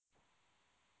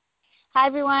Hi,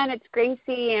 everyone. It's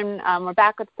Gracie, and we're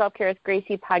back with Self-Care with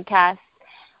Gracie podcast.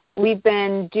 We've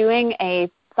been doing a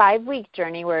 5-week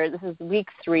journey where this is week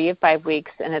 3 of 5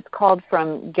 weeks, and it's called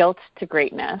From Guilt to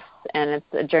Greatness, and it's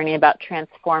a journey about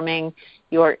transforming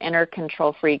your inner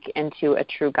control freak into a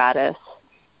true goddess,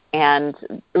 and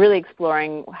really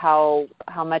exploring how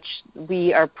much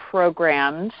we are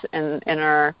programmed in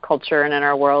our culture and in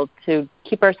our world to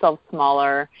keep ourselves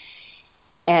smaller,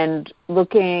 and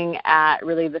looking at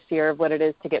really the fear of what it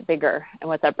is to get bigger and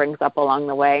what that brings up along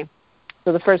the way.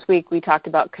 So the first week we talked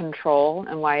about control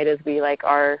and why it is we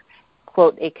are,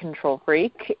 quote, a control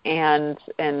freak, and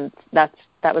that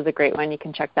was a great one. You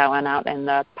can check that one out in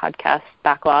the podcast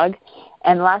backlog.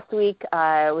 And last week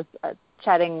I was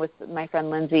chatting with my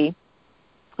friend Lindsay,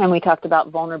 and we talked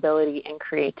about vulnerability and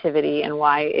creativity and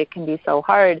why it can be so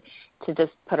hard to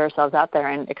just put ourselves out there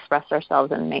and express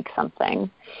ourselves and make something.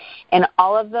 And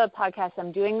all of the podcasts,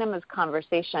 I'm doing them as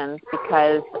conversations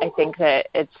because I think that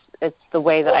it's the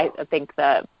way that I think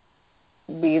that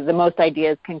the most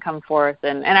ideas can come forth.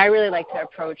 And I really like to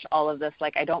approach all of this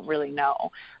like I don't really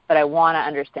know, but I want to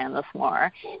understand this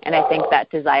more. And I think that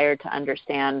desire to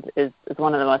understand is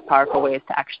one of the most powerful ways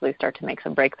to actually start to make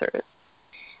some breakthroughs.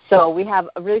 So we have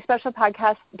a really special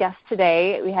podcast guest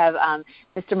today. We have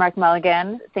Mr. Mark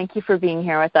Mulligan. Thank you for being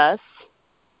here with us.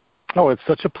 Oh, it's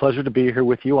such a pleasure to be here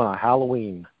with you on a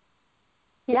Halloween.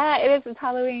 Yeah, it is. It's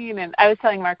Halloween. And I was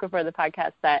telling Mark before the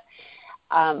podcast that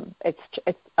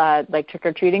it's like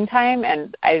trick-or-treating time,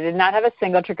 and I did not have a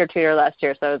single trick-or-treater last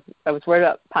year, so I was worried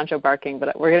about Pancho barking,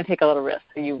 but we're going to take a little risk.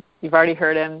 So you've already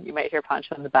heard him. You might hear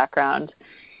Pancho in the background.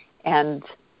 And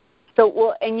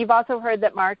so, and you've also heard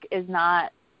that Mark is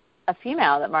not a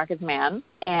female, that Mark is man,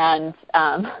 and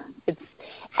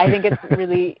I think it's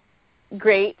really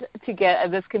great to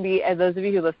get, this can be, as those of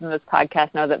you who listen to this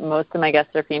podcast know that most of my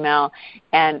guests are female,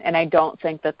 and I don't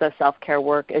think that the self-care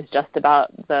work is just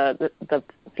about the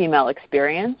female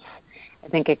experience. I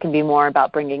think it can be more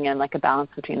about bringing in like a balance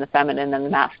between the feminine and the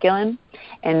masculine.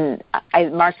 And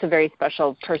Mark's a very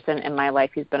special person in my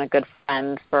life. He's been a good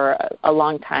friend for a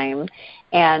long time.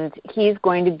 And he's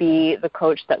going to be the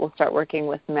coach that will start working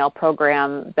with the male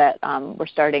program that we're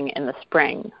starting in the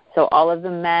spring. So all of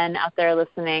the men out there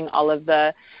listening, all of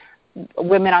the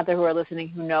women out there who are listening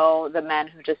who know the men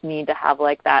who just need to have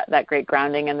like that great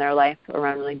grounding in their life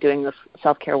around really doing this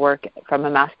self-care work from a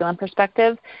masculine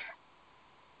perspective,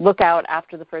 look out.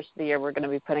 After the first of the year, we're going to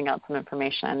be putting out some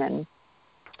information. And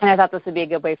I thought this would be a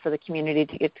good way for the community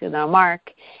to get to know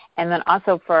Mark, and then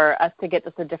also for us to get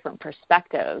just a different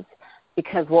perspective,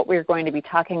 because what we're going to be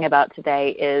talking about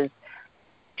today is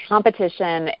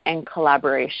competition and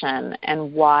collaboration,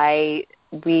 and why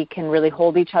we can really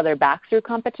hold each other back through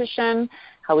competition,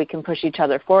 how we can push each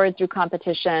other forward through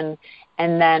competition,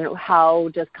 and then how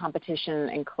does competition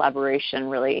and collaboration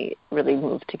really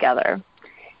move together.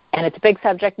 And it's a big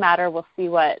subject matter. We'll see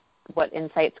what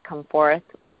insights come forth.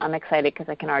 I'm excited because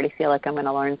I can already feel like I'm going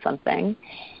to learn something.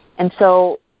 And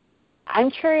so I'm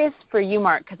curious for you,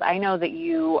 Mark, because I know that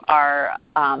you are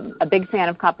a big fan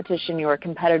of competition. You were a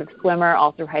competitive swimmer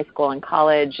all through high school and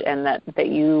college, and that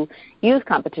you use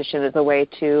competition as a way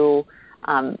to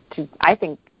I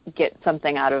think, get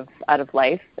something out of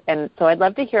life. And so I'd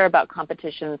love to hear about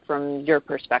competition from your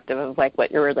perspective of like what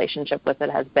your relationship with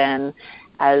it has been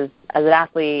as an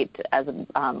athlete, as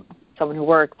someone who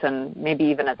works, and maybe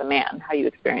even as a man, how you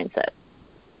experience it.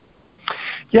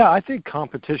 Yeah, I think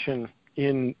competition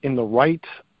in the right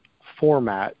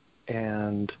format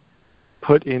and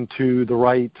put into the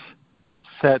right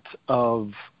set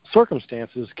of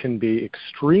circumstances can be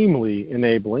extremely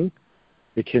enabling.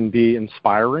 It can be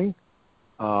inspiring.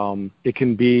 It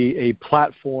can be a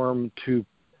platform to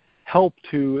help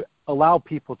to allow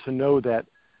people to know that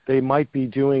they might be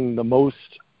doing the most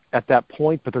at that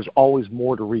point, but there's always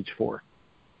more to reach for.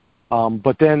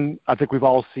 But then I think we've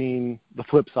all seen the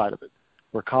flip side of it,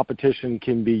 where competition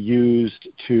can be used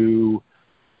to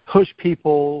push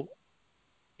people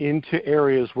into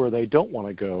areas where they don't want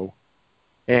to go.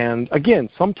 And again,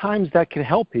 sometimes that can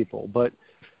help people, but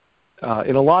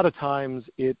in a lot of times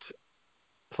it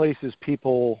places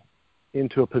people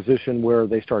into a position where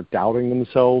they start doubting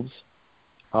themselves,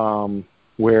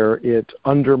 where it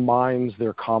undermines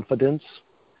their confidence.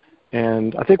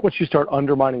 And I think once you start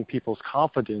undermining people's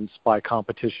confidence by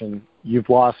competition, you've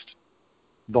lost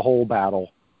the whole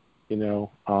battle, the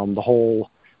whole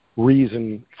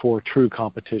reason for true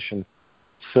competition.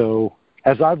 So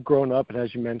as I've grown up, and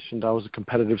as you mentioned, I was a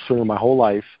competitive swimmer my whole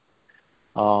life.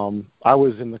 I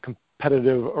was in the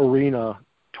competitive arena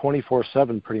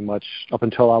 24/7 pretty much up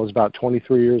until I was about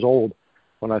 23 years old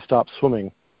when I stopped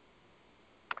swimming.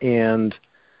 And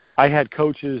I had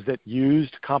coaches that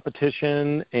used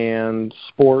competition and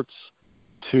sports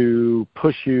to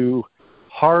push you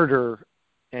harder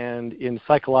and in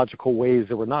psychological ways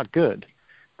that were not good.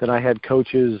 Then I had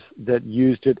coaches that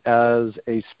used it as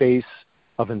a space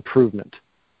of improvement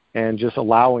and just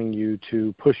allowing you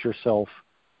to push yourself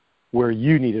where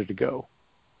you needed to go.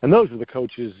 And those were the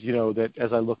coaches, that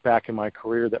as I look back in my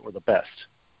career, that were the best.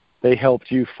 They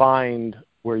helped you find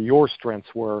where your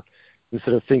strengths were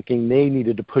instead of thinking they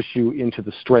needed to push you into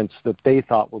the strengths that they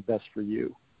thought were best for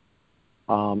you.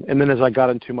 And then as I got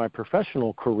into my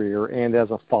professional career and as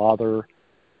a father,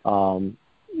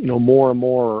 more and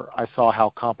more I saw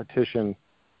how competition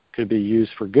could be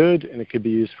used for good and it could be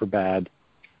used for bad.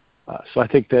 So I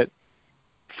think that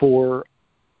for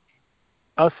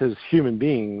us as human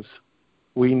beings,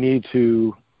 we need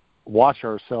to watch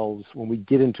ourselves when we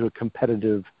get into a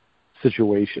competitive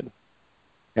situation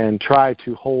and try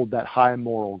to hold that high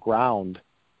moral ground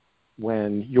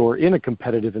when you're in a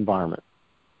competitive environment,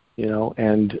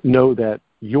 and know that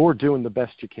you're doing the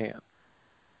best you can.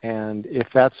 And if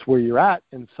that's where you're at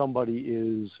and somebody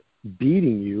is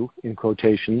beating you, in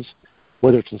quotations,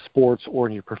 whether it's in sports or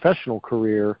in your professional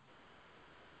career,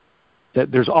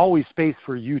 that there's always space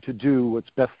for you to do what's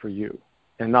best for you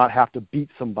and not have to beat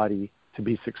somebody to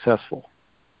be successful.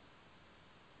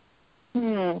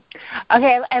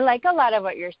 Okay, I like a lot of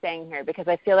what you're saying here, because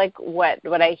I feel like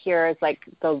what I hear is like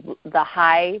the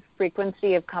high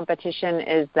frequency of competition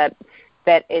is that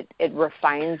it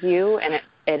refines you and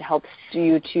it helps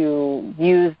you to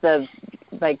use the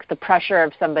pressure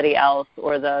of somebody else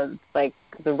or the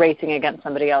racing against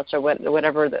somebody else or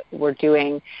whatever that we're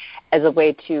doing as a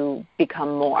way to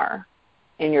become more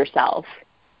in yourself,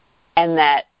 and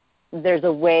that there's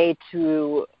a way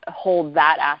to hold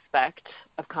that aspect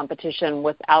of competition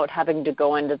without having to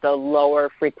go into the lower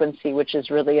frequency, which is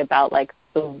really about like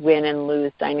the win and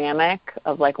lose dynamic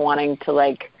of like wanting to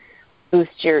like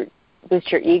boost your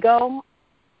ego.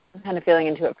 I'm kind of feeling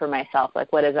into it for myself.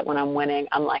 Like, what is it when I'm winning?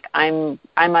 I'm like, I'm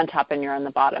on top and you're on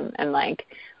the bottom, and like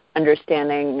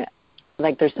understanding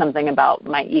like there's something about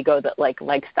my ego that like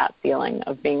likes that feeling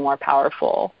of being more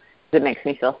powerful. It makes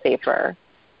me feel safer.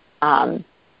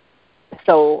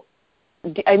 So,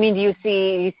 I mean, do you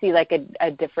see like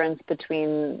a difference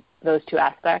between those two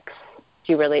aspects?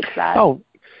 Do you relate to that? Oh,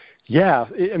 yeah.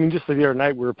 I mean, just the other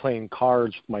night we were playing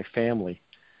cards with my family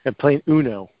and playing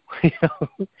Uno,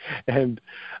 and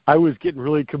I was getting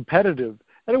really competitive,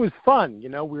 and it was fun. We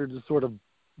were just sort of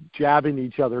jabbing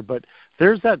each other, but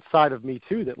there's that side of me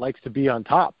too that likes to be on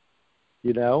top,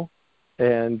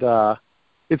 and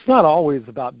it's not always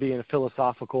about being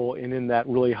philosophical and in that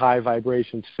really high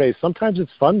vibration space. Sometimes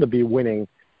it's fun to be winning.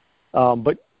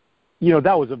 But,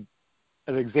 that was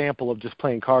an example of just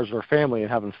playing cards with our family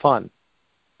and having fun.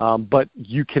 But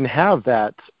you can have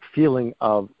that feeling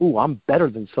of, ooh, I'm better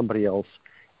than somebody else,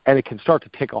 and it can start to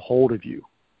take a hold of you.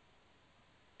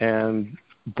 And,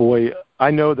 boy, I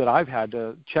know that I've had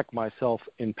to check myself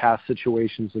in past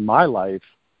situations in my life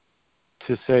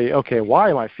to say, okay, why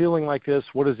am I feeling like this?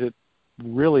 What is it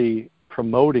really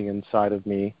promoting inside of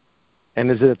me,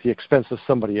 and is it at the expense of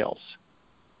somebody else?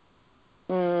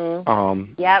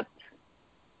 Yep.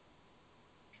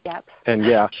 And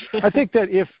yeah, I think that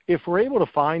if we're able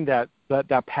to find that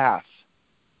path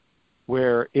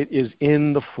where it is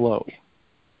in the flow,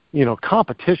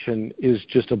 competition is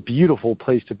just a beautiful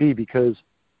place to be, because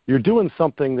you're doing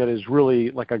something that is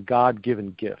really like a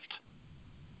God-given gift.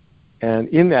 And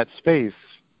in that space,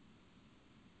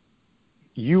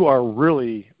 you are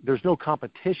really, there's no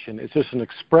competition. It's just an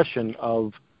expression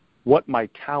of what my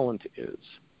talent is.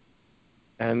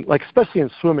 And like, especially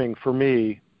in swimming, for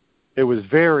me, it was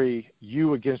very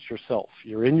you against yourself.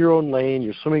 You're in your own lane,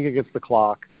 you're swimming against the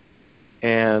clock,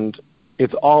 and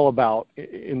it's all about,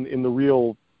 in the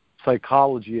real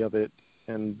psychology of it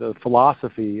and the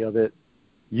philosophy of it,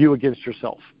 you against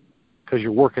yourself, because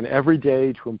you're working every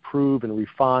day to improve and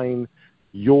refine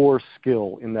your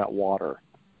skill in that water.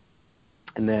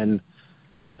 And then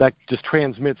that just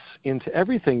transmits into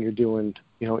everything you're doing,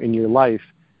 in your life.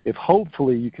 If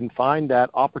hopefully you can find that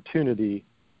opportunity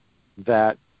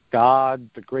that God,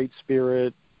 the Great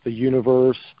Spirit, the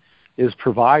universe is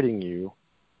providing you,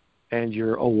 and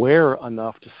you're aware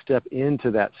enough to step into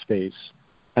that space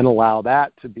and allow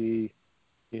that to be,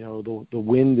 the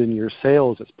wind in your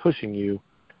sails that's pushing you,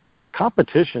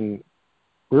 competition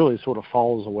really sort of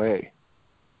falls away.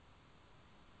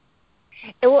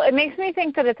 It makes me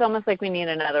think that it's almost like we need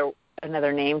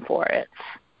another name for it,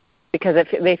 because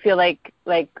they feel like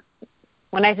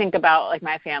when I think about like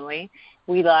my family,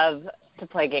 we love to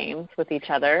play games with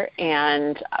each other,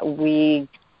 and we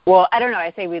Well, I don't know.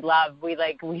 I say we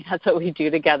that's what we do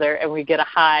together, and we get a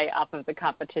high off of the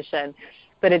competition.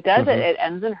 But it does, it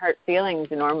ends in hurt feelings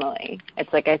normally.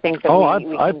 It's like I think that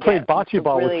I played bocce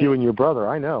ball with you and your brother.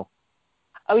 I know.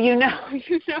 Oh, you know.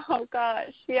 Oh,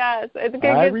 gosh, yes. I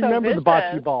remember the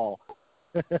bocce ball.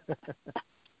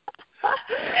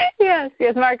 Yes.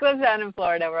 Mark lives down in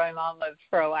Florida where my mom lived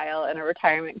for a while in a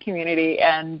retirement community,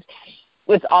 and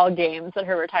it's all games at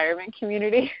her retirement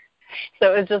community.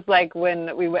 So it was just like when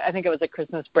I think it was a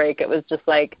Christmas break, it was just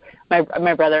like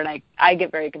my brother and I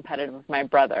get very competitive with my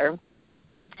brother.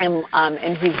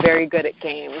 And he's very good at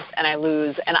games, and I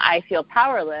lose, and I feel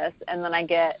powerless, and then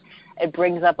it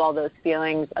brings up all those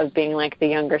feelings of being like the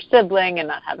younger sibling and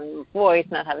not having a voice,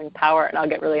 not having power, and I'll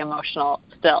get really emotional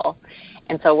still.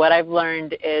 And so what I've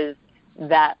learned is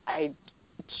that I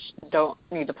don't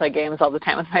need to play games all the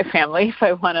time with my family if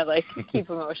I want to keep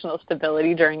emotional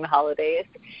stability during the holidays.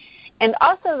 And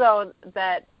also though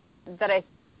that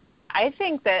I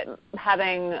think that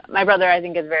having my brother, I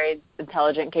think, is a very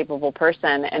intelligent, capable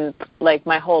person, and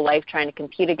my whole life trying to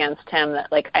compete against him, that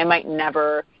I might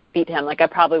never beat him. I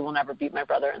probably will never beat my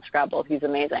brother in Scrabble. He's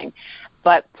amazing,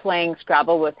 but playing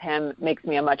Scrabble with him makes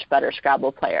me a much better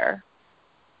Scrabble player,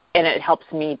 and it helps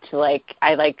me to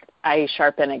I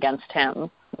sharpen against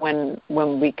him when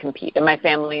we compete. And my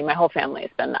whole family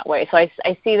has been that way. So I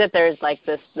see that there's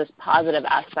this positive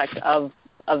aspect of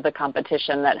the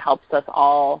competition that helps us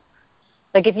all.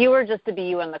 If you were just to be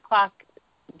you on the clock,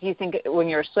 do you think when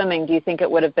you're swimming, do you think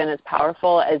it would have been as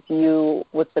powerful as you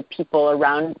with the people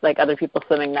around, other people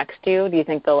swimming next to you? Do you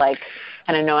think the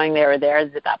kind of knowing they were there,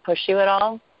 did that push you at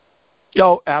all?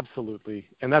 Oh, absolutely.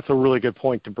 And that's a really good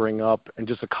point to bring up, and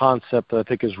just a concept that I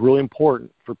think is really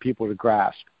important for people to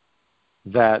grasp,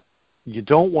 that you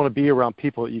don't want to be around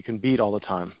people that you can beat all the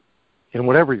time in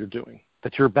whatever you're doing,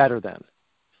 that you're better than,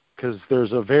 because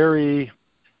that's a very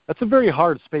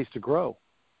hard space to grow.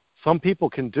 Some people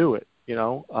can do it,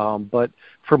 but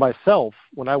for myself,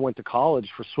 when I went to college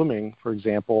for swimming, for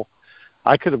example,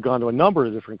 I could have gone to a number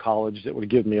of different colleges that would have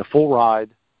given me a full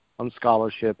ride on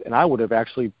scholarship, and I would have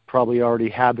actually probably already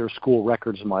had their school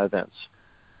records in my events.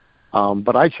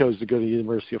 But I chose to go to the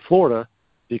University of Florida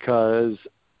because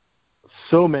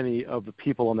so many of the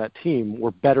people on that team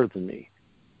were better than me.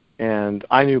 And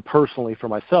I knew personally for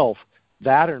myself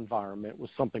that environment was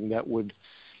something that would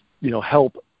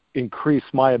help increase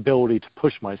my ability to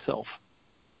push myself.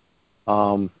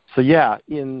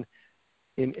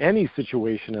 In any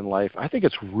situation in life, I think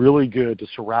it's really good to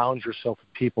surround yourself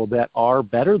with people that are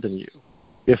better than you,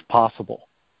 if possible,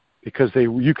 because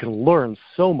you can learn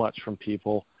so much from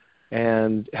people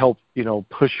and help,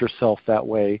 push yourself that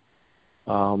way,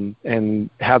 and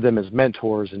have them as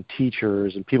mentors and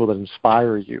teachers and people that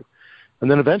inspire you. And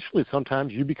then eventually,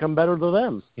 sometimes you become better than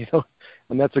them,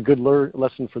 and that's a good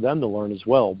lesson for them to learn as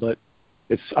well. But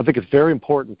I think it's very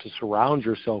important to surround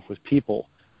yourself with people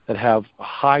that have a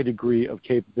high degree of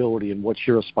capability in what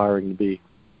you're aspiring to be.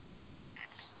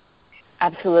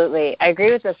 Absolutely. I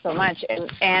agree with this so much.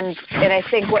 And I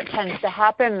think what tends to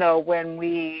happen, though, when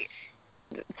we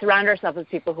surround ourselves with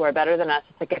people who are better than us,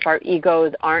 it's if our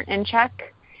egos aren't in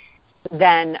check,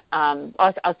 then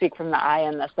I'll speak from the I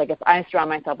in this. If I surround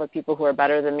myself with people who are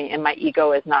better than me and my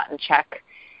ego is not in check,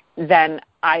 then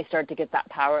I start to get that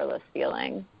powerless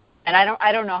feeling. And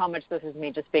I don't know how much this is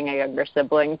me just being a younger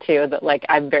sibling too, that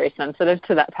I'm very sensitive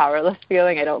to that powerless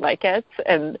feeling. I don't like it.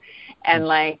 And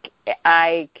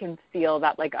I can feel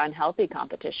that unhealthy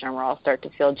competition where I'll start to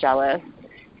feel jealous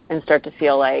and start to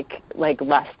feel like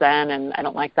less than, and I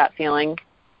don't like that feeling.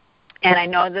 And I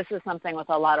know this is something with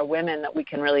a lot of women that we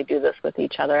can really do this with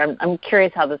each other. I'm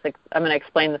curious how I'm going to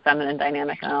explain the feminine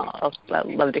dynamic, and I'd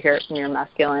love to hear it from your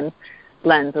masculine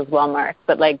lens as well, Mark.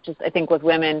 But I think with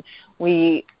women,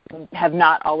 we have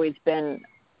not always been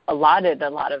allotted a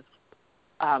lot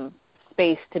of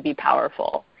space to be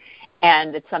powerful.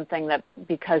 And it's something that,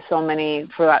 because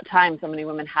throughout time, so many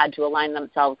women had to align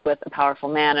themselves with a powerful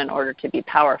man in order to be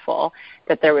powerful,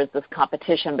 that there was this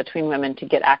competition between women to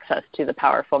get access to the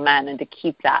powerful men and to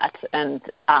keep that. And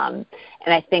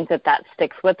I think that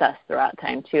sticks with us throughout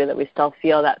time, too, that we still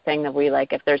feel that thing that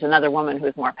if there's another woman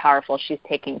who's more powerful, she's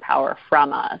taking power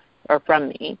from us or from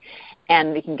me,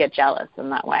 and we can get jealous in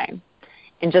that way.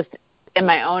 And just in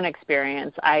my own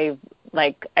experience, I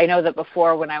know that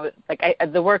before, when I was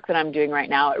the work that I'm doing right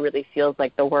now, it really feels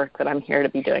like the work that I'm here to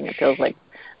be doing. It feels like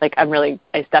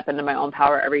I step into my own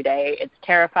power every day. It's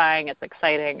terrifying, it's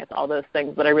exciting, it's all those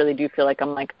things, but I really do feel like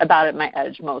I'm about at my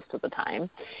edge most of the time.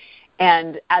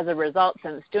 And as a result,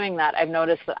 since doing that, I've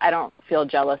noticed that I don't feel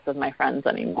jealous of my friends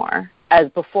anymore. as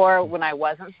before, when I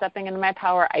wasn't stepping into my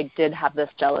power, I did have this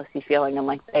jealousy feeling, and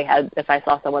like if I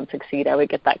saw someone succeed, I would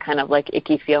get that kind of like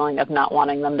icky feeling of not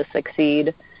wanting them to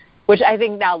succeed, which I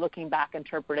think now looking back,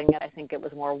 interpreting it, I think it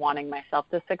was more wanting myself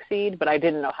to succeed, but I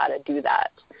didn't know how to do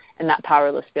that. And that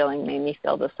powerless feeling made me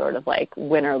feel this sort of like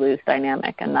win or lose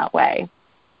dynamic in that way.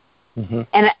 Mm-hmm.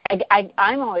 And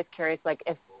I'm always curious, like,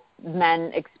 if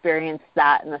men experience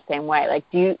that in the same way. Like,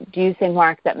 do you think,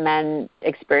 Mark, that men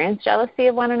experience jealousy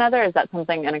of one another? Is that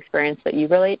an experience that you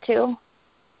relate to?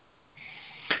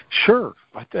 Sure.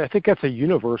 I think that's a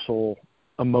universal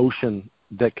emotion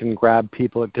that can grab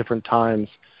people at different times,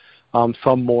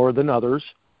 some more than others.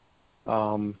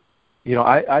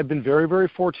 I've been very, very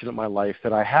fortunate in my life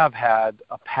that I have had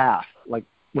a path, like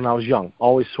when I was young,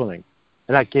 always swimming.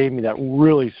 And that gave me that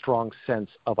really strong sense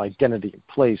of identity,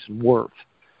 place, and worth,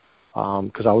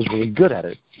 because I was really good at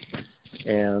it.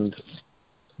 And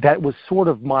that was sort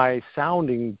of my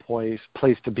sounding place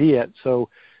to be at. So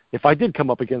if I did come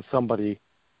up against somebody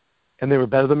and they were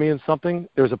better than me in something,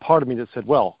 there was a part of me that said,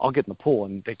 well, I'll get in the pool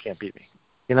and they can't beat me,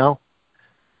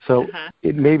 So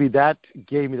maybe that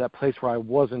gave me that place where I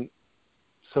wasn't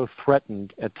so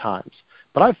threatened at times.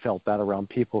 But I've felt that around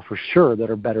people for sure that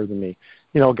are better than me.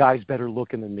 A guy's better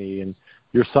looking than me, and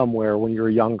you're somewhere when you're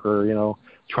younger,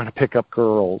 trying to pick up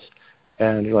girls.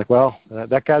 And you're like, well,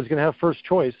 that guy's going to have first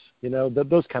choice,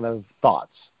 those kind of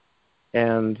thoughts.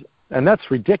 And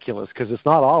that's ridiculous because it's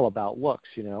not all about looks,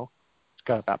 It's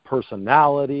got about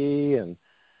personality and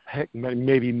heck,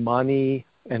 maybe money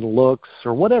and looks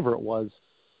or whatever it was.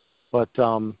 But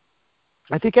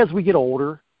I think as we get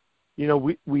older,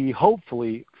 we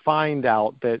hopefully find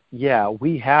out that,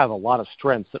 we have a lot of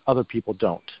strengths that other people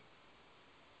don't.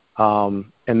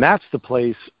 And that's the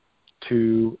place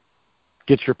to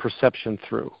get your perception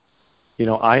through.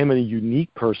 I am a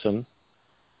unique person.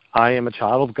 I am a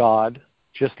child of God,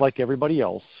 just like everybody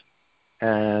else.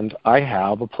 And I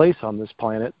have a place on this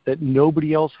planet that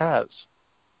nobody else has.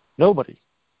 Nobody.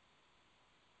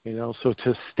 So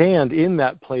to stand in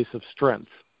that place of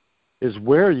strength is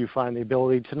where you find the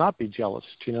ability to not be jealous,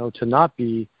 to not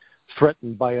be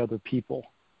threatened by other people.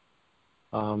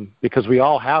 Because we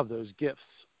all have those gifts,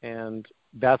 and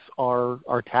that's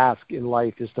our task in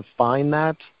life, is to find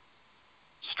that,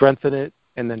 strengthen it,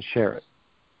 and then share it.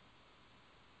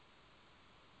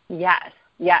 Yes.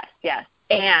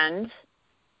 And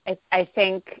I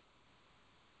think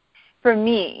for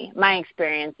me, my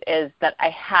experience is that I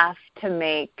have to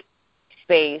make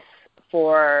space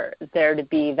for there to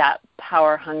be that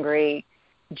power-hungry,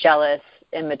 jealous,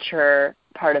 immature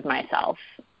part of myself,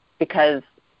 because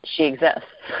she exists.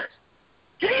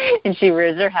 And she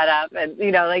rears her head up, and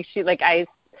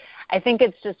I think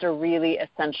it's just a really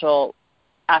essential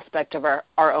aspect of our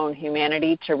own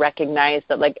humanity to recognize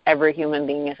that like every human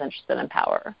being is interested in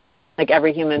power. Like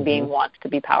every human being wants to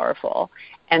be powerful,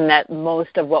 and that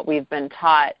most of what we've been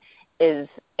taught is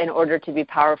in order to be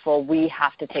powerful, we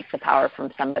have to take the power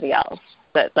from somebody else.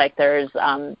 That like there's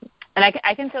and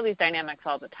I can feel these dynamics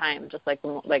all the time, just like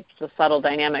the subtle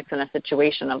dynamics in a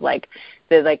situation of like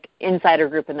the like insider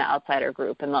group and the outsider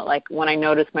group, and that like when I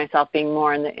notice myself being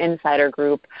more in the insider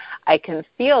group, I can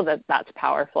feel that that's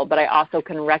powerful, but I also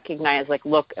can recognize like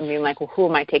look and being like, well, who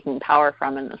am I taking power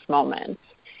from in this moment?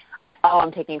 Oh,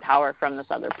 I'm taking power from this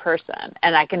other person,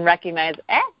 and I can recognize,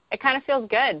 it kind of feels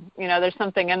good. There's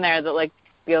something in there that like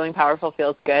feeling powerful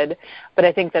feels good. But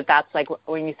I think that that's like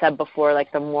when you said before,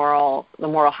 like the moral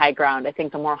high ground. I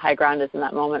think the moral high ground is in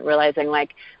that moment realizing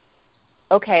like,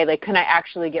 okay, like can I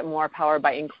actually get more power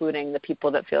by including the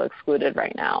people that feel excluded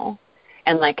right now?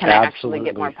 And like, can I actually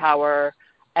get more power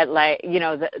at like,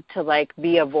 to like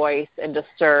be a voice and to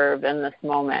serve in this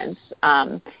moment,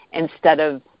 instead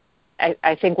of,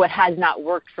 I think what has not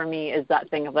worked for me is that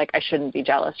thing of like, I shouldn't be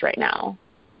jealous right now.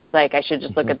 Like I should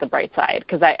just look at the bright side,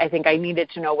 because I think I needed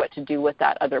to know what to do with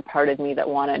that other part of me that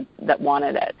wanted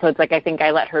it. So it's like I think I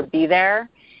let her be there,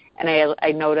 and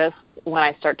I notice when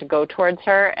I start to go towards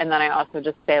her, and then I also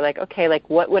just say like, okay, like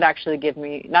what would actually give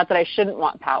me, not that I shouldn't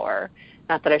want power,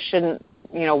 not that I shouldn't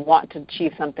want to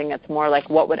achieve something, it's more like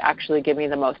what would actually give me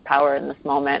the most power in this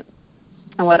moment.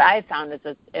 And what I've found is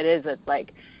it's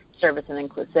like service and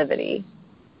inclusivity.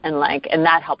 And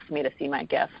that helps me to see my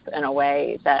gifts in a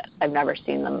way that I've never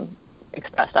seen them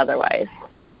expressed otherwise.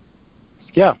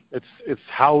 Yeah, it's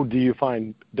how do you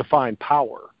define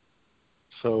power?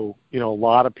 So, a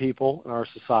lot of people in our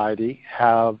society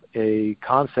have a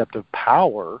concept of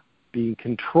power being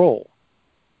control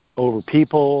over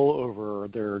people, over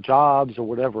their jobs or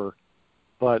whatever.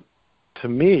 But to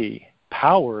me,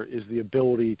 power is the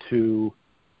ability to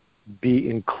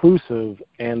be inclusive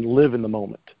and live in the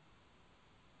moment.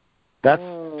 That's,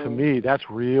 to me, that's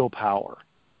real power.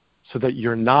 So that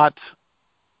you're not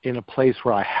in a place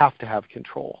where I have to have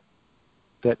control.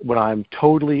 That when I'm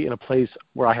totally in a place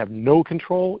where I have no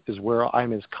control is where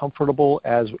I'm as comfortable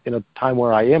as in a time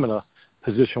where I am in a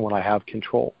position when I have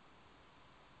control.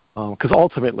 Because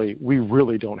ultimately, we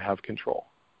really don't have control.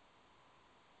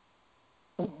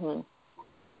 Mm-hmm.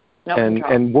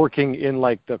 And working in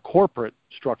like the corporate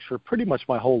structure pretty much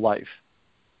my whole life.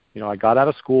 I got out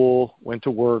of school, went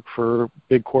to work for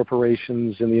big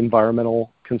corporations in the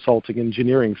environmental consulting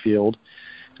engineering field,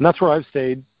 and that's where I've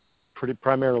stayed pretty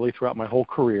primarily throughout my whole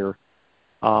career.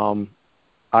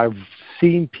 I've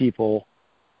seen people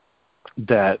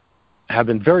that have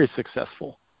been very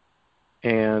successful,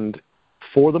 and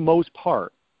for the most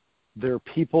part, they're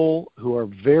people who are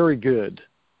very good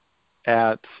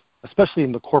at, especially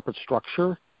in the corporate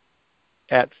structure,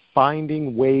 at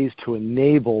finding ways to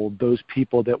enable those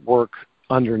people that work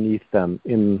underneath them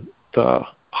in the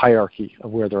hierarchy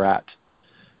of where they're at.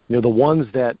 The ones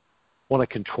that want to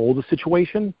control the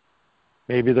situation,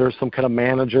 maybe there's some kind of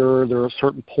manager, they're at a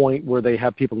certain point where they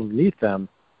have people underneath them.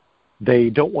 They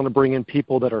don't want to bring in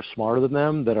people that are smarter than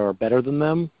them, that are better than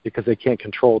them, because they can't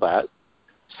control that.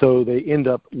 So they end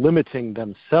up limiting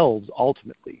themselves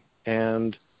ultimately.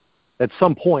 And at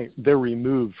some point, they're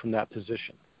removed from that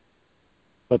position.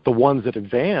 But the ones that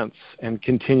advance and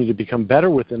continue to become better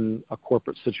within a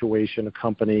corporate situation, a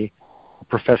company, a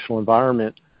professional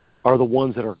environment, are the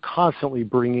ones that are constantly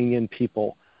bringing in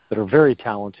people that are very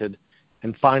talented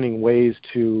and finding ways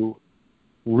to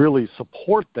really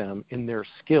support them in their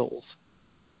skills.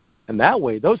 And that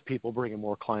way, those people bring in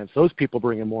more clients, those people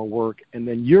bring in more work, and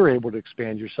then you're able to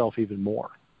expand yourself even more.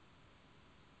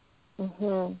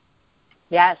 Mm-hmm.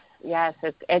 Yes.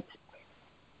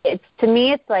 It's to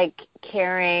me, it's like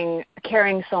caring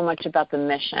so much about the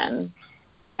mission.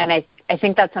 And I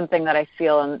think that's something that I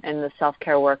feel in the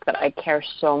self-care work, that I care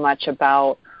so much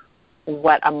about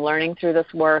what I'm learning through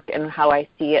this work and how I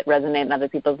see it resonate in other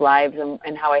people's lives,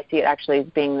 and how I see it actually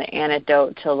being the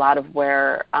antidote to a lot of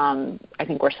where I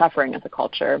think we're suffering as a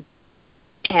culture.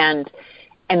 And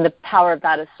the power of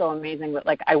that is so amazing. That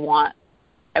like I want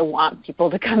people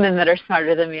to come in that are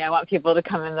smarter than me. I want people to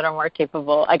come in that are more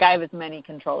capable. Like I have as many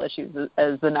control issues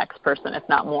as the next person, if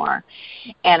not more.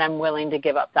 And I'm willing to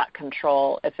give up that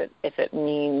control if it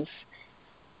means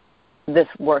this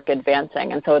work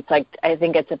advancing. And so it's like, I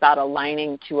think it's about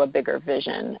aligning to a bigger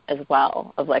vision as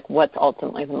well, of like what's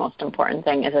ultimately the most important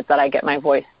thing. Is it that I get my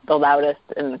voice the loudest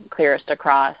and the clearest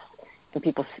across and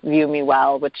people view me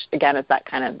well, which again is that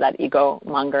kind of that ego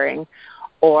mongering,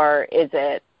 or is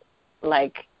it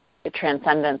like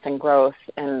transcendence and growth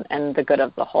and the good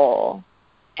of the whole?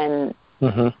 And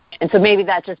and so maybe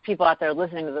that's just people out there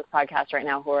listening to this podcast right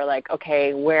now who are like,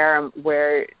 okay, where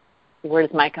does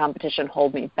my competition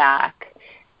hold me back?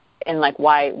 And like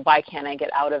why can't I get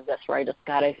out of this where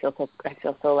I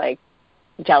feel so like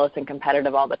jealous and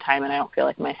competitive all the time, and I don't feel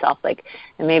like myself. Like,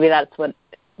 and maybe that's what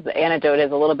the antidote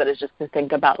is a little bit, is just to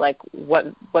think about like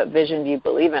what vision do you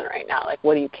believe in right now? Like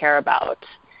what do you care about?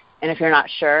 And if you're not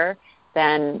sure,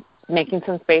 then making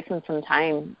some space and some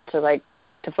time to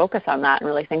focus on that and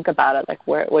really think about it. Like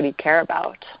what do you care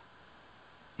about?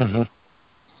 Mm-hmm.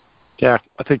 Yeah,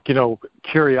 I think,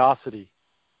 curiosity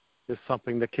is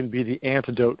something that can be the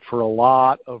antidote for a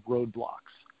lot of roadblocks.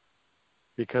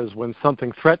 Because when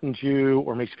something threatens you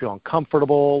or makes you feel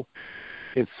uncomfortable,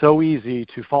 it's so easy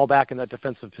to fall back in that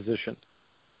defensive position.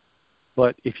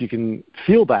 But if you can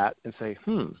feel that and say,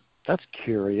 that's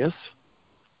curious.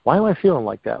 Why am I feeling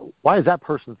like that? Why is that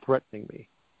person threatening me?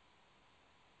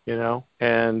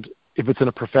 And if it's in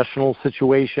a professional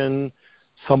situation,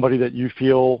 somebody that you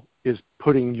feel is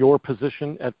putting your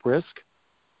position at risk,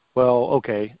 well,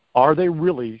 okay, are they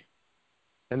really?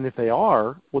 And if they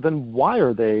are, well, then why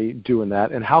are they doing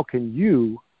that? And how can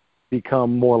you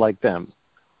become more like them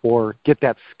or get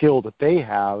that skill that they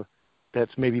have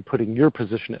that's maybe putting your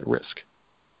position at risk?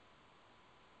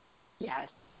 Yes.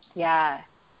 Yeah.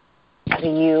 How do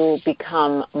you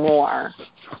become more?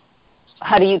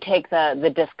 How do you take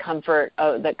the discomfort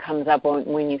that comes up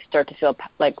when you start to feel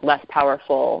like less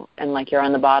powerful and like you're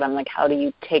on the bottom? Like how do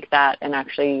you take that and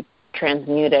actually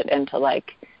transmute it into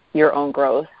like your own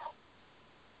growth?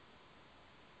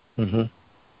 Mm-hmm.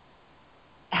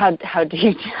 How do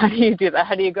you do that?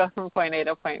 How do you go from point A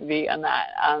to point B on that?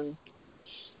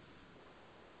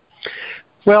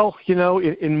 Well,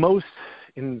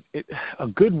 a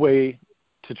good way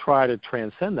to try to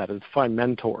transcend that is to find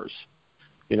mentors.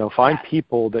 Find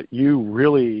people that you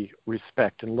really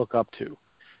respect and look up to.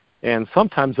 And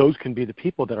sometimes those can be the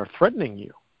people that are threatening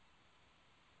you.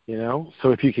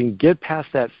 So if you can get past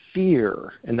that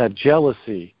fear and that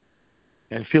jealousy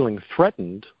and feeling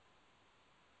threatened,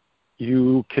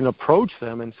 you can approach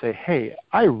them and say, hey,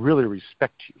 I really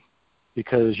respect you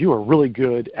because you are really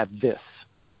good at this,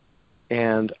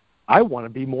 and I want to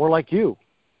be more like you.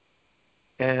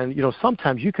 And,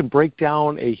 sometimes you can break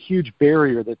down a huge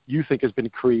barrier that you think has been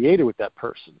created with that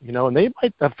person, and they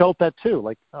might have felt that too,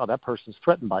 like, oh, that person's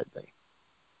threatened by me.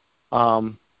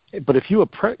 But if you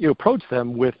approach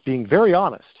them with being very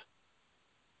honest,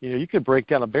 you could break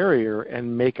down a barrier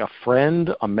and make a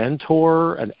friend, a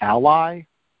mentor, an ally,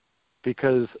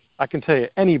 because I can tell you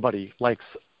anybody likes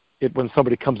it when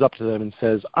somebody comes up to them and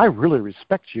says, I really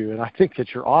respect you, and I think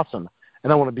that you're awesome,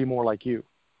 and I want to be more like you.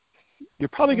 You're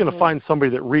probably going to find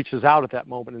somebody that reaches out at that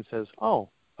moment and says, oh,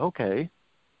 okay,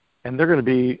 and they're going to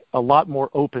be a lot more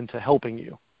open to helping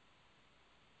you.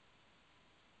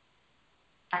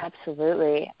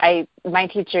 Absolutely. My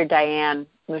teacher, Diane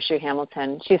Mushu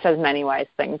Hamilton, she says many wise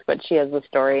things, but she has a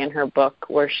story in her book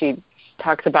where she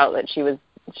talks about that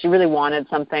she really wanted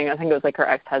something. I think it was like her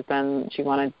ex-husband. She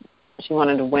wanted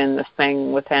to win this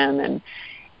thing with him, and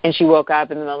she woke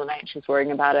up in the middle of the night and she was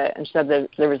worrying about it, and she said that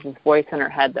there was this voice in her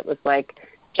head that was like,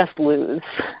 just lose.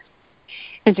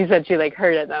 And she said she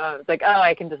heard it, and I was like, oh,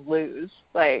 I can just lose.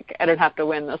 I don't have to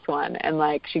win this one.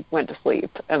 And she went to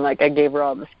sleep, and I gave her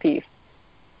all this peace.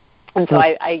 And so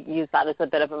I use that as a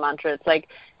bit of a mantra. It's like,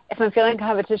 if I'm feeling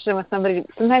competition with somebody,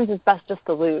 sometimes it's best just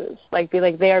to lose. Be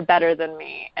like, they are better than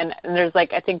me. And there's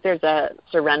I think there's a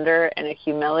surrender and a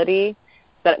humility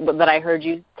that I heard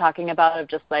you talking about, of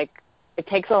just it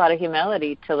takes a lot of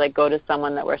humility to go to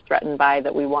someone that we're threatened by,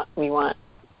 that we want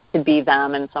to be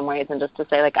them in some ways, and just to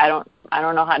say I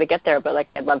don't know how to get there, but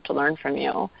I'd love to learn from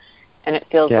you. And it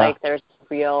feels like there's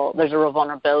a real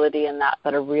vulnerability in that,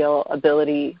 but a real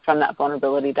ability from that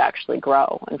vulnerability to actually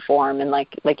grow and form, and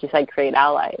like you said, create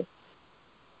allies.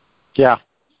 Yeah,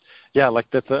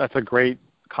 that's a great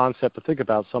concept to think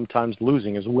about. Sometimes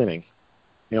losing is winning.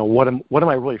 What am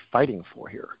I really fighting for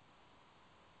here?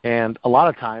 And a lot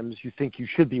of times you think you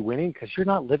should be winning because you're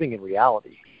not living in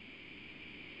reality.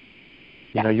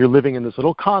 You're living in this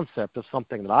little concept of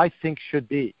something that I think should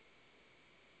be.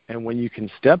 And when you can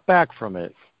step back from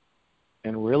it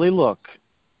and really look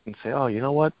and say, oh, you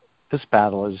know what? This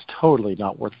battle is totally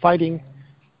not worth fighting,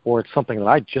 or it's something that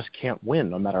I just can't win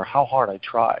no matter how hard I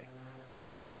try.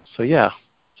 So,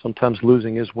 sometimes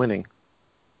losing is winning.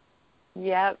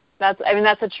 Yeah, that's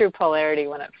a true polarity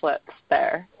when it flips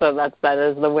there. So that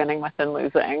is the winning within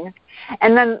losing.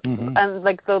 And then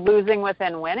the losing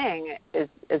within winning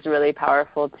is really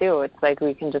powerful too. It's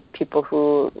we can just, people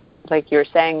who, like you're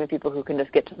saying, the people who can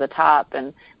just get to the top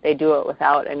and they do it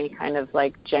without any kind of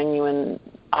genuine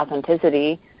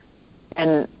authenticity,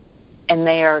 and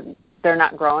they're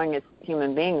not growing as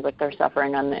human beings. They're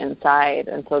suffering on the inside.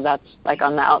 And so that's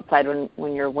on the outside,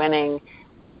 when you're winning,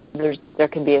 there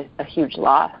can be a huge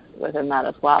loss within that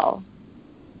as well.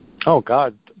 Oh,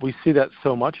 God, we see that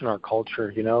so much in our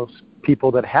culture,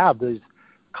 people that have these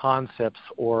concepts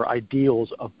or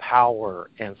ideals of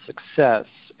power and success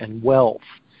and wealth,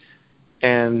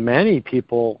 and many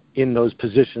people in those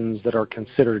positions that are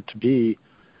considered to be,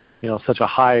 such a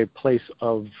high place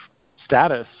of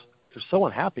status, they're so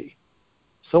unhappy,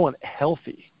 so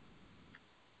unhealthy.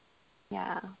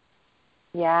 Yeah.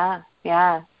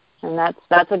 And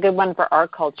that's a good one for our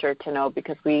culture to know,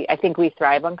 because I think we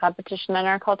thrive on competition in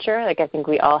our culture. I think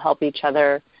we all help each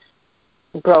other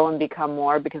grow and become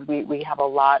more, because we have a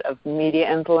lot of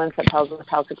media influence that tells us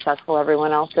how successful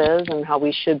everyone else is and how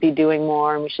we should be doing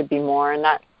more and we should be more, and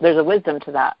that there's a wisdom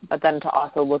to that. But then to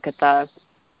also look at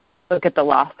the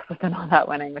loss within all that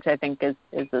winning, which I think is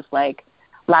this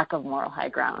lack of moral high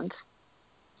ground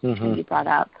can be brought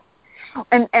up.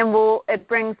 And it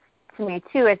brings to me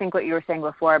too, I think what you were saying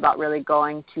before about really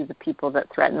going to the people that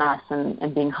threaten us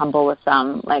and being humble with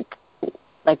them.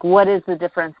 What is the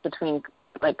difference between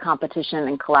competition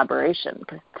and collaboration?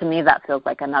 Because to me that feels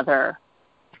like another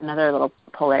little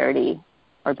polarity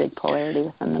or big polarity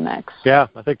within the mix. Yeah,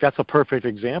 I think that's a perfect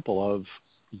example of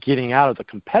getting out of the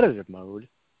competitive mode.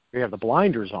 You have the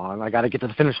blinders on. I got to get to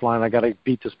the finish line. I got to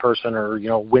beat this person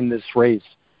or win this race,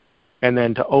 and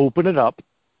then to open it up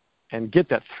and get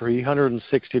that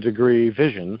 360-degree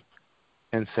vision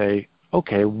and say,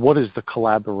 okay, what is the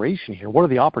collaboration here? What are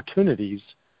the opportunities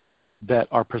that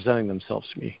are presenting themselves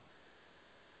to me?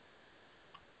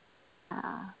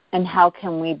 And how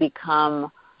can we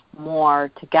become more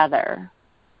together?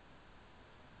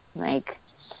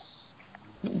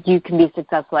 You can be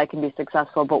successful, I can be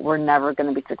successful, but we're never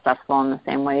going to be successful in the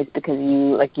same ways, because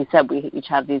like you said, we each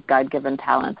have these God-given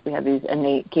talents. We have these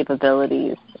innate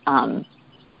capabilities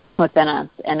within us,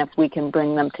 and if we can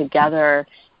bring them together,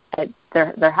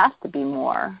 there has to be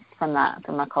more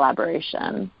from a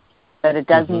collaboration. But it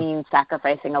does mean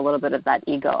sacrificing a little bit of that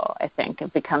ego, I think.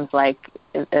 It becomes like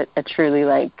a truly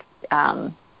like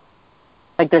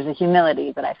there's a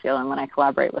humility that I feel in when I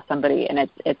collaborate with somebody, and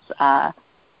I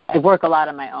work a lot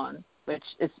on my own, which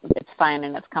it's fine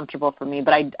and it's comfortable for me.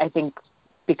 But I think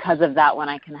because of that, when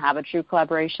I can have a true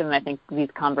collaboration, I think these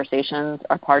conversations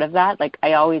are part of that. Like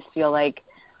I always feel like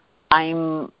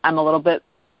I'm a little bit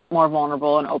more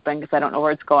vulnerable and open because I don't know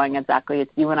where it's going exactly.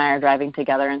 It's you and I are driving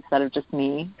together instead of just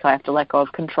me, so I have to let go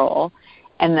of control.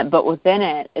 But within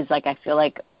it is like I feel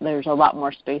like there's a lot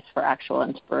more space for actual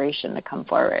inspiration to come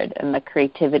forward, and the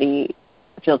creativity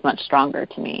feels much stronger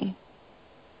to me.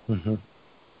 Mm-hmm.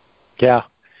 Yeah.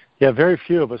 Very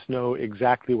few of us know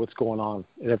exactly what's going on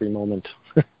at every moment,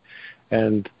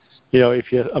 and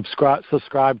if you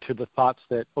subscribe to the thoughts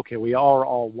that okay, we are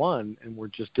all one, and we're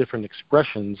just different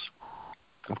expressions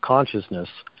of consciousness,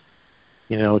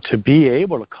 to be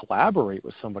able to collaborate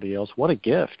with somebody else, what a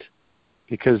gift.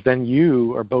 Because then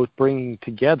you are both bringing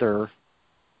together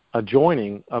a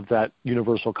joining of that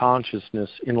universal consciousness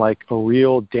in like a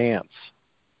real dance.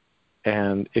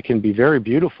 And it can be very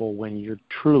beautiful when you're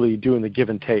truly doing the give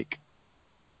and take.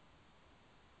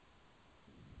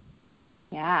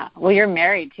 Yeah. Well, you're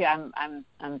married too.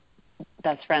 I'm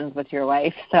best friends with your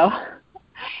wife. So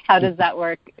how does that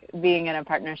work, being in a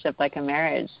partnership like a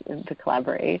marriage, to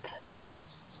collaborate?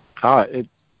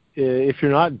 If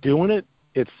you're not doing it,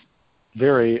 it's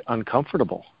very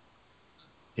uncomfortable,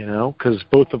 because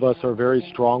both of us are very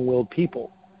strong-willed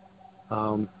people.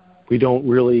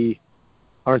 We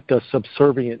aren't the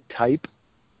subservient type,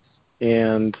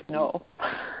 and no.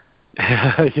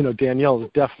 Danielle is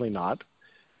definitely not,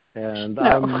 and no.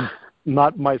 I'm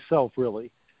not myself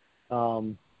really.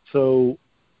 So,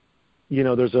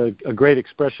 there's a great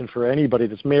expression for anybody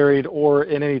that's married or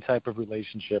in any type of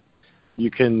relationship. You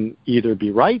can either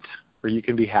be right or you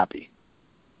can be happy.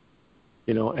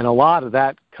 And a lot of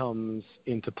that comes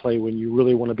into play when you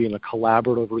really want to be in a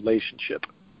collaborative relationship,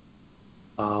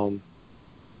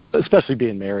 especially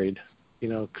being married,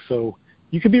 So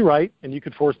you could be right, and you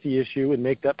could force the issue and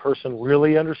make that person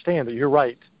really understand that you're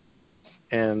right.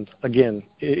 And, again,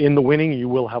 in the winning, you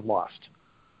will have lost.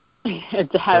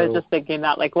 I was just thinking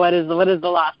that, like, what is the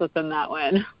loss within that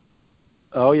win?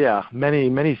 Oh, yeah. Many,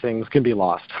 many things can be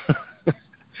lost.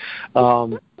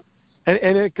 And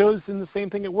it goes in the same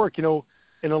thing at work.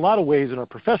 In a lot of ways in our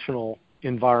professional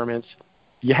environments,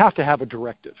 you have to have a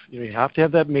directive. You have to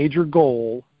have that major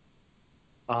goal.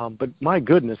 But my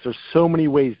goodness, there's so many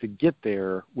ways to get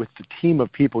there with the team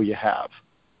of people you have.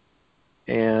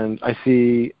 And I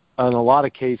see in a lot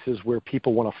of cases where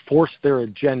people want to force their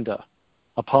agenda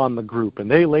upon the group, and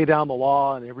they lay down the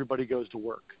law and everybody goes to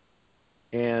work.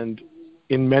 And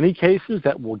in many cases,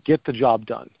 that will get the job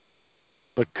done.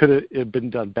 But could it have been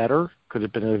done better? Could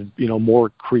it have been, more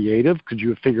creative? Could you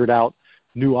have figured out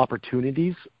new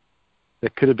opportunities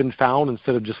that could have been found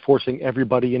instead of just forcing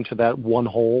everybody into that one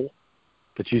hole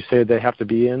that you say they have to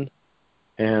be in?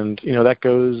 And, that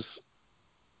goes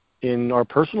in our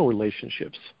personal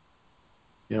relationships,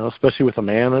 especially with a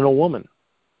man and a woman.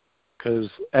 Because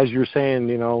as you're saying,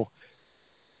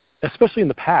 especially in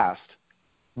the past,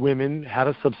 women had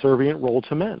a subservient role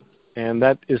to men. And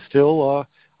that is still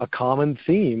a common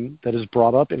theme that is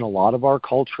brought up in a lot of our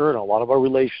culture and a lot of our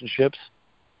relationships.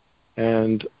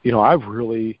 And, I've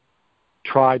really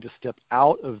tried to step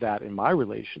out of that in my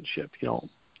relationship,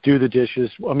 do the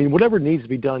dishes. I mean, whatever needs to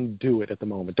be done, do it at the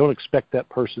moment. Don't expect that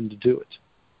person to do it,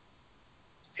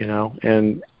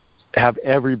 and have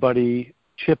everybody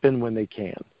chip in when they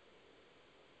can.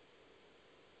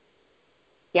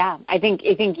 Yeah, I think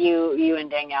you and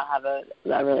Danielle have a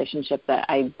relationship that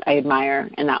I admire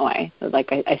in that way. So, like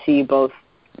I see you both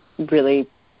really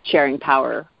sharing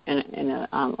power in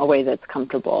a way that's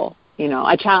comfortable.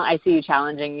 I see you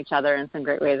challenging each other in some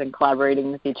great ways and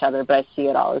collaborating with each other, but I see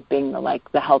it all as being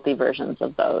the healthy versions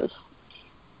of those.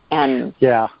 And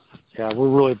yeah, we're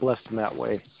really blessed in that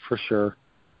way for sure.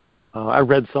 I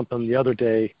read something the other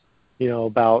day,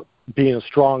 about being a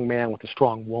strong man with a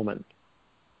strong woman.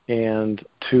 And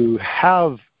to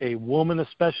have a woman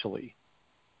especially,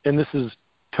 and this is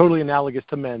totally analogous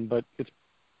to men, but it's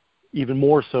even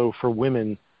more so for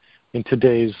women in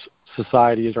today's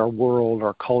society, our world,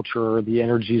 our culture, the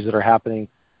energies that are happening,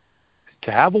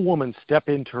 to have a woman step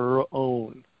into her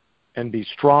own and be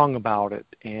strong about it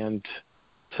and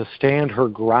to stand her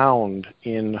ground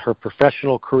in her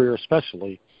professional career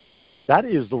especially, that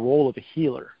is the role of a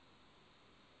healer.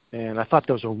 And I thought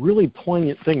that was a really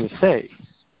poignant thing to say,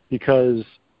 because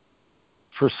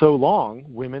for so long,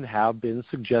 women have been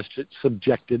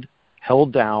subjected,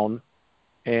 held down,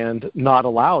 and not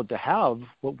allowed to have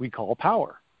what we call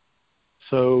power.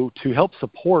 So to help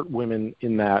support women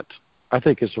in that, I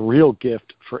think is a real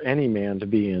gift for any man to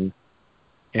be in,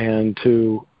 and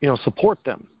to, support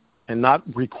them and not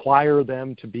require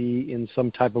them to be in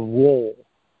some type of role.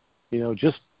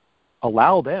 Just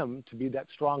allow them to be that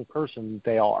strong person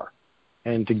they are,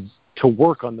 and to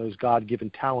work on those God-given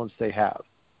talents they have.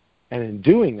 And in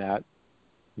doing that,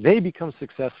 they become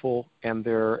successful, and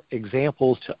they're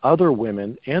examples to other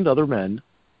women and other men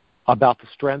about the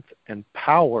strength and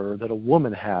power that a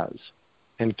woman has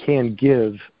and can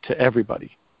give to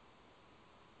everybody.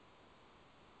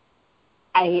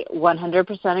 I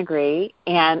 100% agree.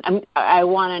 And I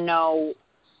want to know,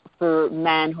 for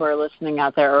men who are listening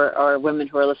out there, or women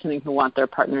who are listening who want their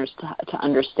partners to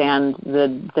understand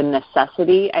the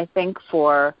necessity, I think,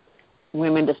 for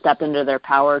women to step into their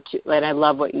power. And I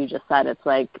love what you just said. It's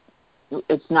like,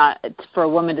 it's for a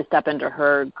woman to step into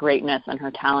her greatness and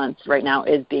her talents right now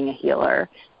is being a healer.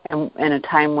 And in a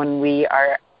time when we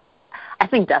are, I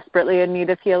think, desperately in need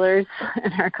of healers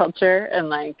in our culture,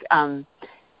 and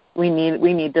we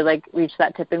need to reach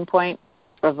that tipping point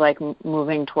of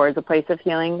moving towards a place of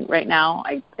healing right now.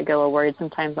 I get a little worried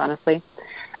sometimes, honestly.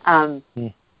 How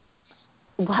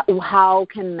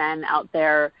can men out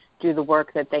there do the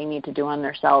work that they need to do on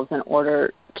themselves in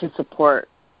order to support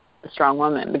a strong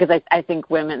woman? Because I think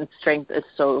women's strength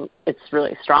it's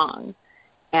really strong.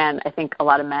 And I think a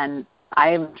lot of men, I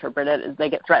interpret it as they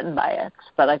get threatened by it.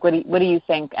 But what do you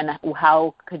think, and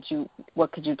what could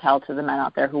you tell to the men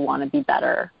out there who want to be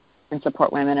better and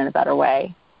support women in a better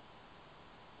way?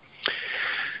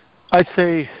 I'd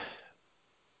say,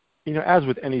 as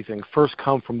with anything, first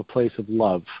come from a place of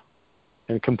love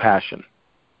and compassion.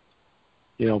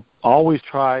 Always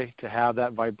try to have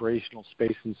that vibrational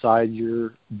space inside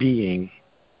your being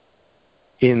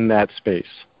in that space.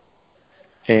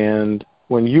 And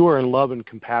when you are in love and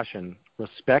compassion,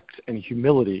 respect and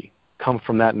humility come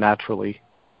from that naturally.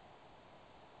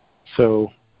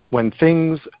 So when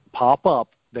things pop up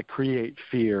that create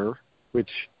fear, which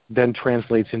then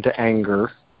translates into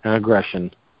anger and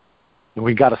aggression,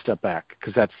 we got to step back,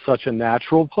 because that's such a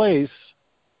natural place,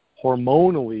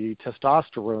 hormonally,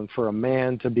 testosterone, for a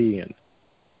man to be in.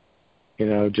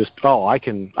 I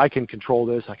can control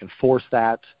this, I can force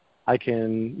that, I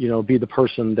can, be the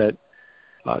person that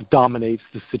dominates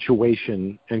the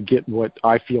situation and get what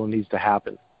I feel needs to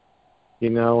happen.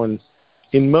 And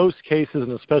in most cases,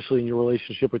 and especially in your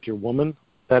relationship with your woman,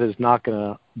 that is not going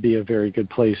to be a very good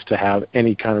place to have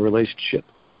any kind of relationship.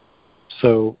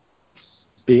 So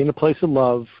be in a place of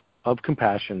love, of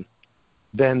compassion,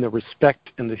 then the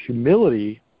respect and the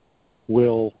humility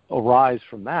will arise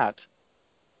from that.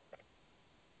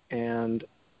 And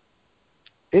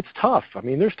it's tough. I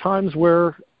mean, there's times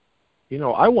where,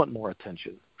 I want more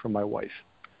attention from my wife.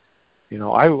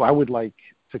 I would like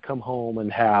to come home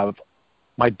and have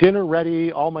my dinner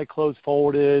ready, all my clothes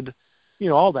folded,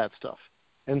 all that stuff.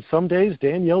 And some days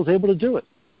Danielle's able to do it.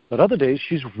 But other days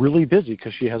she's really busy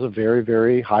because she has a very,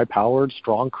 very high-powered,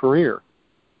 strong career.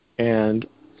 And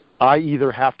I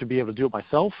either have to be able to do it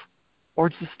myself, or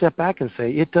just step back and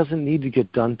say, it doesn't need to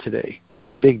get done today.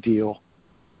 Big deal.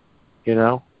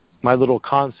 My little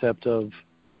concept of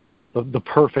the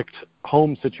perfect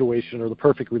home situation or the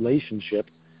perfect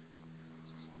relationship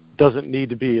doesn't need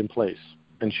to be in place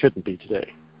and shouldn't be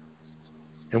today.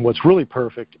 And what's really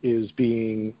perfect is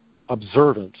being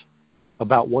observant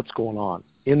about what's going on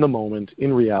in the moment,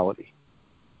 in reality.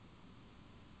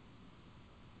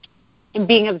 And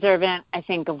being observant, I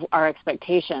think, of our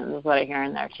expectations is what I hear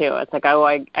in there, too. It's like,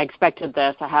 I expected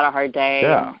this. I had a hard day.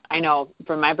 Yeah. I know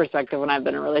from my perspective, when I've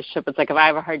been in a relationship, it's like, if I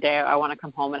have a hard day, I want to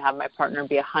come home and have my partner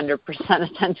be 100%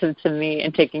 attentive to me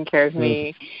and taking care of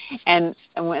me. And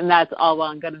that's all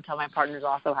well and good until my partner's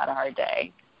also had a hard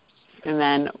day. And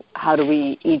then how do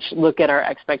we each look at our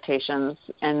expectations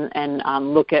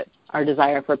and look at our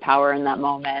desire for power in that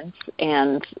moment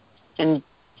and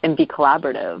be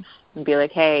collaborative and be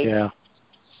like, hey, yeah,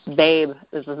 babe,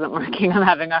 this isn't working. I'm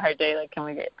having a hard day. Can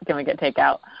we get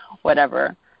takeout?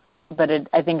 Whatever. But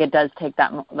I think it does take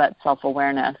that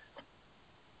self-awareness.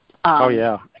 Oh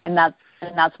yeah. And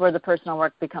that's where the personal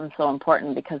work becomes so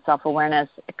important, because self-awareness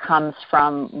comes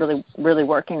from really, really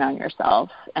working on yourself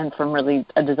and from really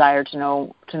a desire to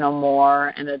know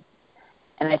more. And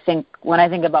I think when I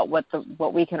think about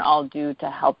what we can all do to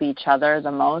help each other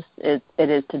the most, it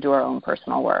is to do our own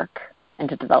personal work and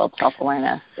to develop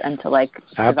self-awareness and to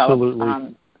Absolutely.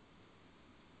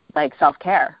 develop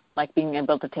self-care, being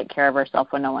able to take care of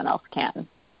ourselves when no one else can.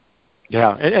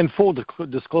 Yeah, and full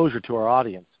disclosure to our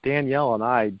audience, Danielle and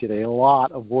I did a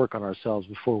lot of work on ourselves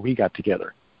before we got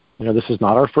together. This is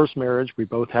not our first marriage. We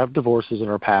both have divorces in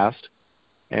our past.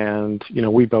 And,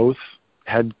 we both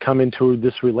had come into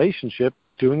this relationship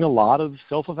doing a lot of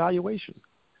self-evaluation.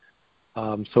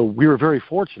 So we were very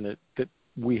fortunate that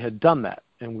we had done that,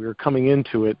 and we were coming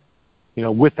into it,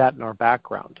 with that in our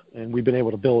background, and we've been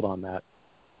able to build on that.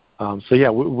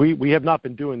 We have not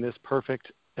been doing this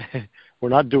perfect. We're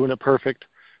not doing it perfect,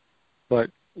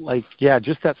 but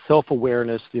just that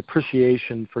self-awareness, the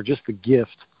appreciation for just the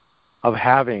gift of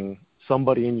having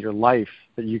somebody in your life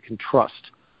that you can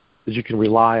trust, that you can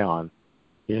rely on,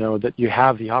 that you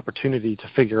have the opportunity to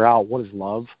figure out what is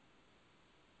love.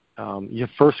 You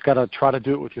first got to try to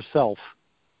do it with yourself,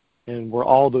 and we're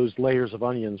all those layers of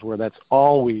onions where that's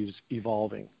always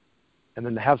evolving. And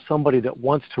then to have somebody that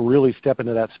wants to really step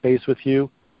into that space with you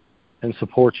and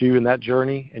support you in that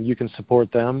journey, and you can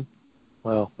support them,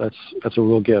 well, that's a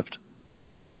real gift.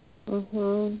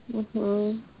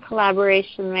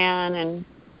 Collaboration, man,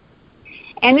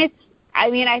 and it's.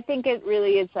 I think it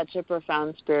really is such a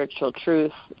profound spiritual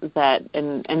truth that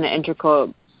in the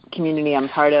integral community I'm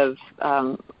part of,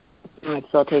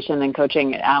 facilitation and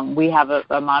coaching, we have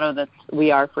a motto that's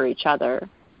we are for each other.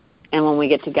 And when we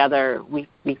get together, we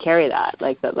carry that,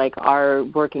 our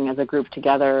working as a group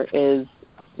together is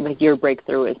like your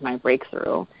breakthrough is my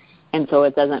breakthrough. And so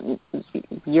it doesn't,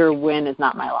 your win is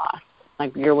not my loss.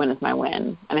 Like your win is my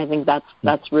win. And I think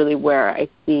that's really where I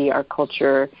see our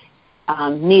culture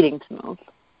needing to move.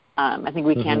 I think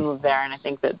we can move there, and I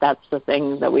think that's the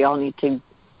thing that we all need to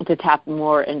tap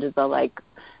more into the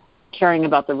caring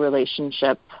about the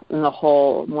relationship in the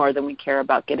whole more than we care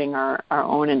about getting our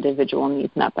own individual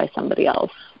needs met by somebody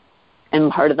else.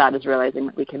 And part of that is realizing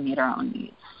that we can meet our own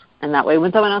needs. And that way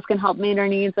when someone else can help meet our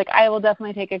needs, I will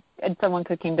definitely take someone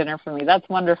cooking dinner for me. That's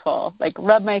wonderful.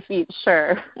 Rub my feet,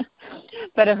 sure.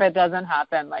 But if it doesn't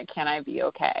happen, can I be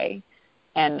okay?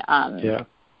 And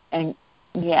And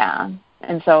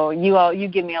so you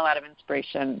give me a lot of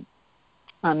inspiration,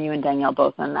 you and Danielle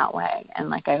both in that way.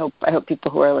 And I hope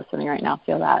people who are listening right now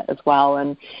feel that as well,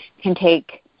 and can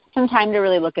take some time to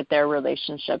really look at their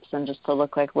relationships and just to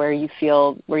look where you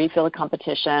feel the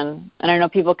competition. And I know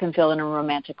people can feel it in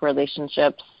romantic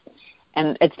relationships,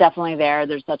 and it's definitely there.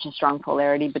 There's such a strong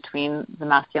polarity between the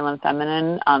masculine and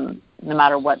feminine, no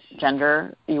matter what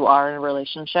gender you are in a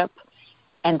relationship.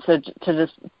 And so to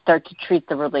just start to treat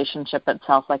the relationship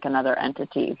itself like another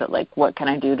entity, but what can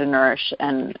I do to nourish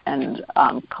and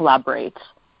collaborate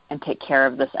and take care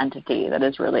of this entity that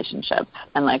is relationship?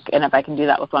 And if I can do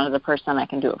that with one other person, I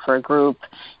can do it for a group.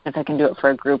 And if I can do it for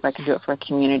a group, I can do it for a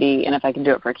community. And if I can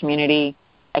do it for a community,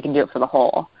 I can do it for the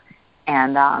whole.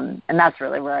 And that's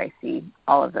really where I see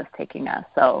all of this taking us.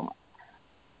 So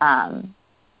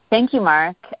thank you,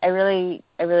 Mark. I really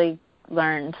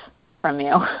learned from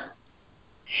you.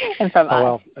 And from us.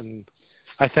 Well, and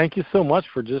I thank you so much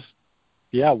for just,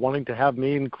 wanting to have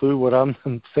me include what I'm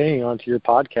saying onto your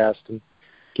podcast and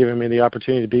giving me the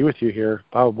opportunity to be with you here.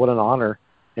 Oh, what an honor.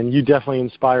 And you definitely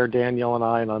inspire Danielle and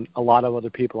I and a lot of other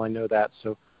people. I know that.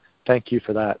 So thank you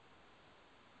for that.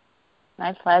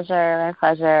 My pleasure.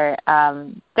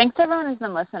 Thanks to everyone who's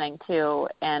been listening, too.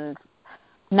 And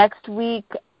next week,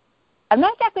 I'm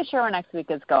not exactly sure where next week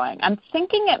is going. I'm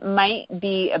thinking it might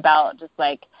be about just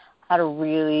how to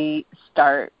really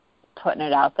start putting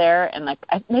it out there, and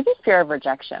maybe fear of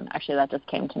rejection. Actually, that just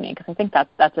came to me because I think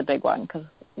that's a big one. Because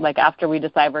after we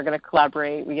decide we're going to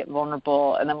collaborate, we get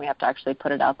vulnerable, and then we have to actually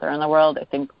put it out there in the world. I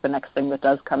think the next thing that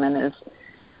does come in is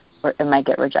it might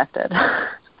get rejected.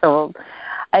 So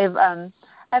I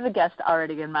have a guest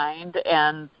already in mind,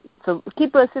 and so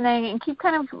keep listening and keep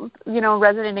kind of,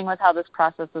 resonating with how this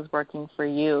process is working for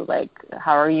you.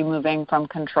 How are you moving from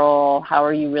control? How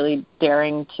are you really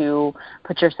daring to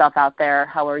put yourself out there?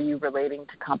 How are you relating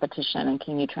to competition? And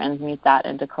can you transmute that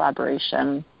into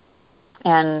collaboration?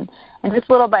 And just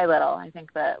little by little, I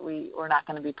think that we're not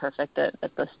going to be perfect at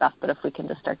this stuff, but if we can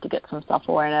just start to get some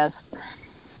self-awareness,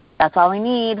 that's all we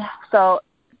need. So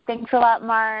thanks a lot,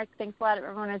 Mark. Thanks a lot,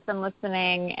 everyone who's been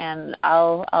listening, and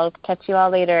I'll catch you all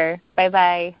later.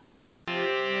 Bye-bye.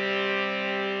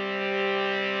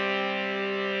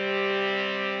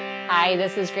 Hi,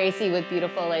 this is Gracie with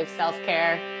Beautiful Life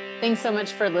Self-Care. Thanks so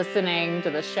much for listening to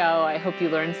the show. I hope you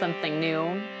learned something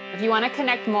new. If you want to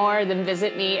connect more, then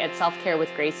visit me at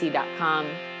selfcarewithgracie.com.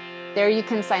 There you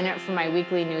can sign up for my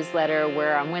weekly newsletter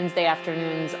where on Wednesday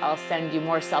afternoons I'll send you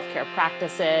more self-care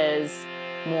practices,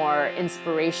 more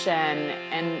inspiration,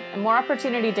 and more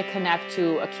opportunity to connect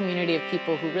to a community of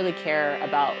people who really care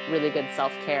about really good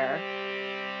self-care.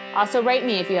 Also, write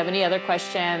me if you have any other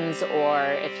questions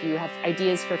or if you have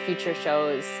ideas for future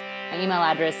shows. My email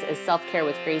address is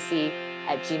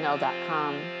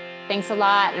selfcarewithgracie@gmail.com. Thanks a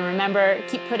lot. And remember,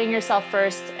 keep putting yourself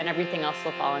first and everything else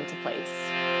will fall into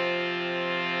place.